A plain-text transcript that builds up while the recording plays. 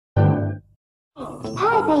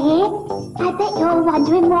Hi there. I bet you're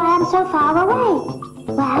wondering why I'm so far away.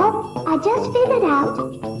 Well, I just figured out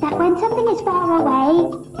that when something is far away,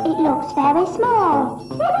 it looks very small.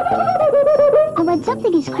 And when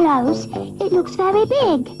something is close, it looks very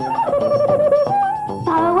big.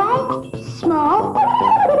 Far away, small.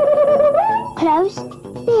 Close,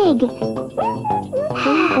 big.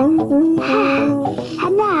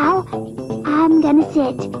 And now, I'm gonna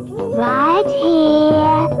sit right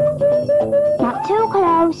here. Not too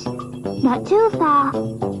close, not too far,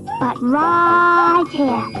 but right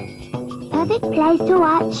here. Perfect place to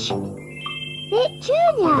watch Nick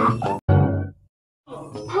Jr.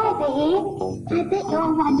 Hi there. I bet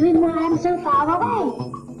you're wondering why I'm so far away.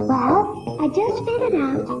 Well, I just figured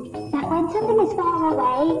out that when something is far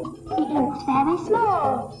away, it looks very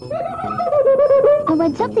small. And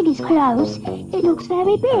when something is close, it looks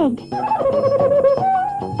very big.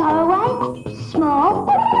 Far away, small.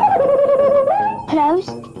 Close,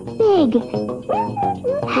 big.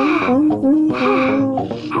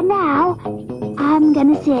 And now, I'm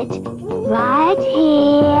gonna sit right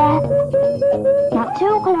here. Not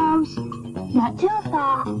too close, not too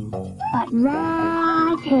far, but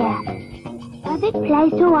right here. Perfect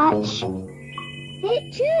place to watch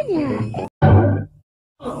Nick Jr.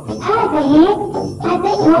 Hi there. I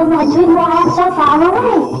bet you're wondering why I'm so far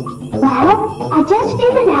away. Well, I just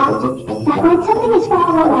figured out that when something is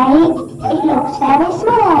far away, it looks very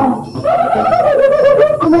small.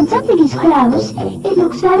 And when something is close, it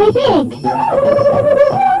looks very big.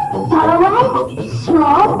 Far away,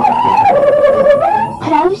 small.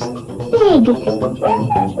 Close, big.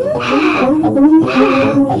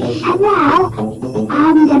 And now,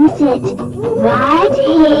 I'm gonna sit right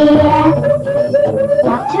here.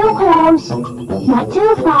 Not too close, not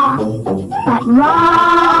too far, but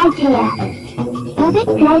right here.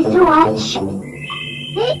 Perfect place to watch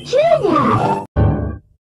Nick Jr.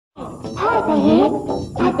 Hi there.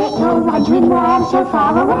 I bet you're wondering why I'm so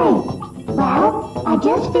far away. Well, I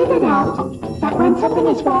just figured out that when something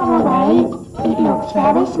is far away, it looks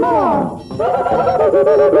very small.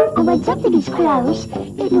 And when something is close,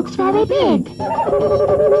 it looks very big.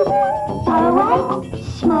 Far away,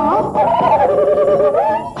 small.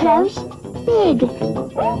 Close, big.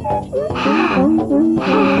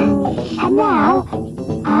 And now,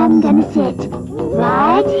 I'm gonna sit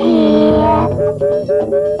right here.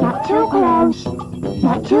 Not too close,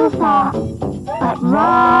 not too far, but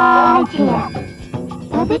right here.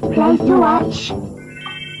 Perfect place to watch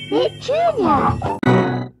Nick Jr.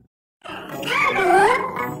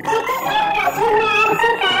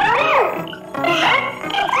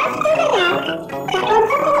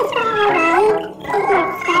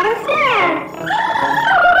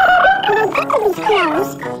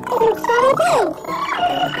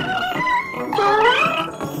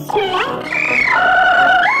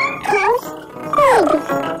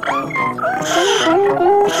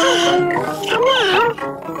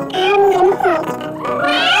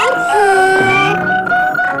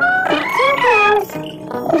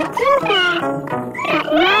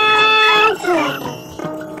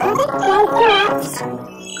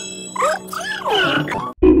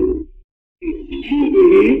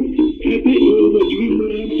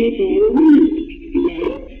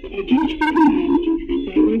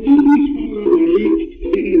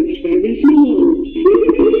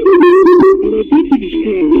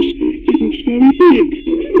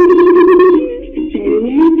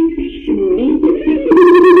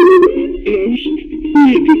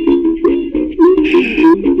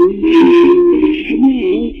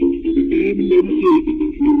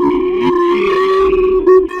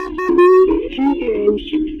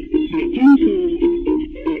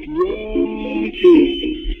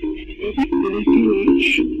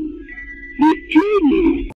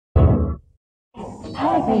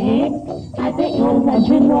 Hi there. I bet you're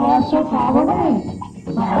wondering why I'm so far away.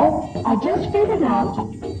 Well, I just figured out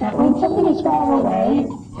that when something is far away,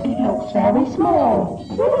 it looks very small.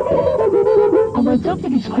 And when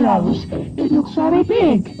something is close, it looks very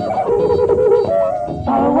big.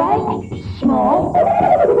 Far away, small.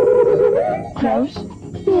 Close,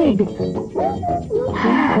 big.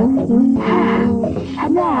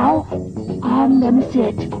 And now, I'm gonna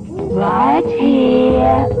sit right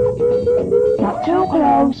here. Not too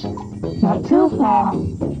close, not too far,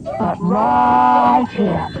 but right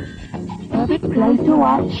here. Perfect place to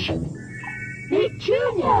watch Nick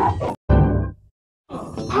Jr.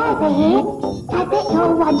 Hi there. I bet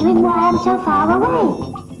you're wondering why I'm so far away.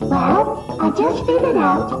 Well, I just figured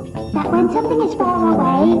out that when something is far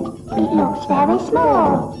away, it looks very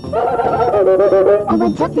small. And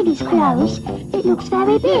when something is close, it looks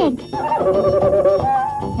very big.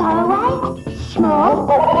 Far away, small.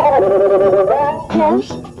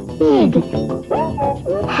 Close, big.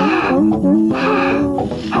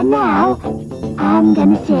 And now, I'm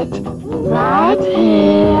gonna sit right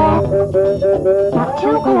here. Not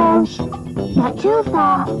too close, not too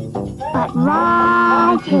far, but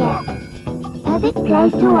right here. Perfect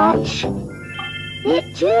place to watch.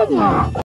 It's Junior.